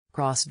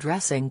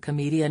Cross-dressing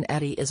comedian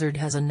Eddie Izzard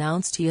has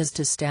announced he is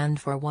to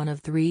stand for one of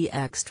 3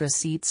 extra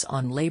seats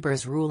on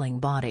Labour's ruling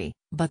body,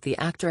 but the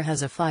actor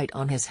has a fight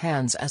on his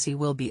hands as he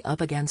will be up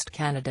against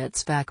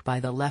candidates backed by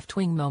the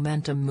left-wing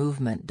Momentum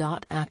movement.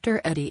 Actor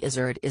Eddie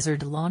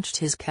Izzard launched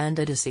his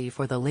candidacy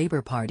for the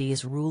Labour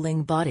Party's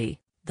ruling body,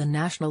 the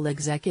National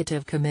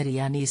Executive Committee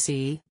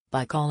 (NEC),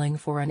 by calling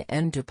for an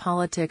end to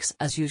politics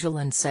as usual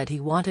and said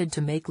he wanted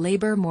to make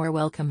Labour more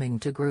welcoming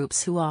to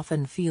groups who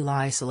often feel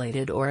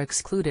isolated or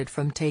excluded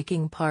from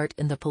taking part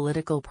in the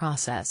political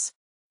process.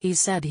 He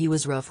said he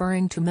was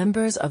referring to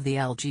members of the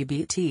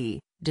LGBT,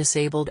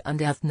 disabled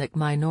and ethnic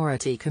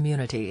minority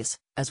communities,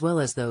 as well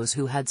as those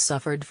who had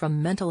suffered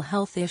from mental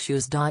health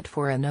issues.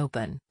 For an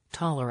open,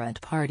 tolerant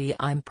party,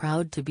 I'm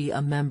proud to be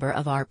a member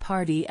of our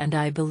party and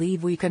I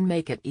believe we can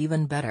make it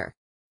even better.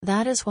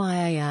 That is why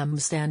I am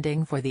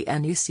standing for the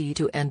NEC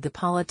to end the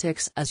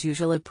politics as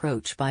usual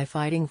approach by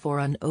fighting for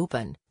an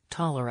open,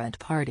 tolerant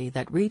party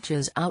that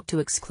reaches out to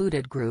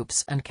excluded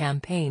groups and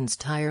campaigns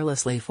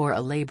tirelessly for a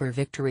Labour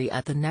victory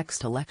at the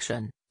next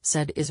election,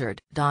 said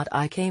Izzard.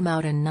 I came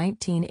out in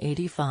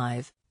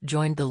 1985,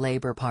 joined the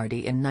Labour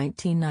Party in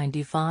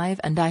 1995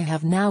 and I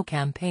have now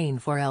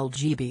campaigned for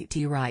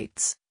LGBT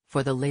rights,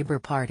 for the Labour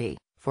Party,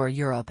 for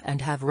Europe and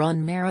have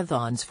run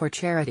marathons for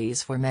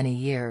charities for many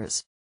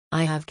years.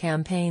 I have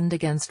campaigned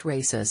against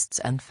racists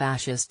and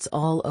fascists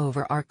all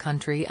over our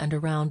country and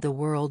around the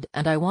world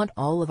and I want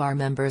all of our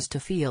members to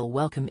feel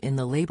welcome in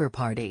the Labour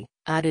Party,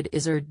 added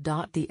Izzard.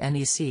 The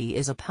NEC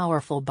is a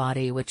powerful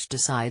body which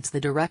decides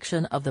the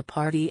direction of the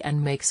party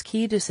and makes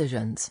key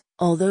decisions,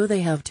 although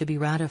they have to be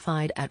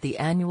ratified at the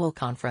annual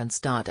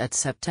conference. At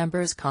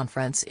September's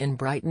conference in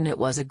Brighton it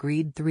was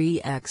agreed 3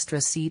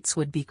 extra seats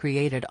would be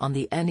created on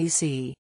the NEC.